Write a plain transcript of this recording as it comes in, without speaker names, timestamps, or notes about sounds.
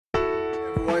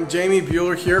Everyone, Jamie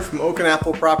Bueller here from Oak and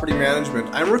Apple Property Management.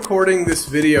 I'm recording this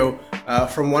video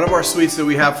from one of our suites that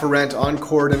we have for rent on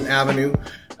Corydon Avenue.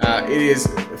 It is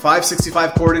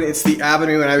 565 Corydon, it's the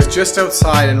Avenue, and I was just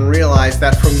outside and realized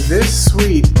that from this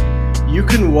suite you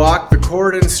can walk the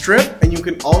Corydon Strip and you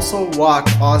can also walk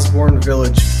Osborne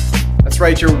Village. That's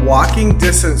right, you're walking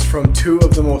distance from two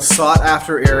of the most sought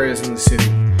after areas in the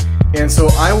city. And so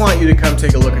I want you to come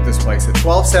take a look at this place. At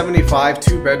 $1,275,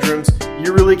 2 bedrooms,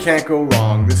 you really can't go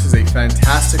wrong. This is a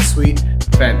fantastic suite,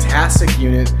 fantastic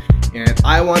unit, and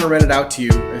I want to rent it out to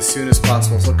you as soon as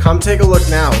possible. So come take a look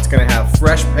now. It's going to have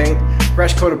fresh paint,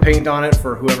 fresh coat of paint on it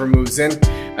for whoever moves in,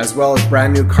 as well as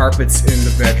brand new carpets in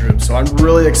the bedroom. So I'm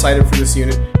really excited for this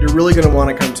unit. You're really going to want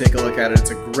to come take a look at it.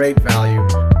 It's a great value.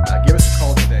 Give us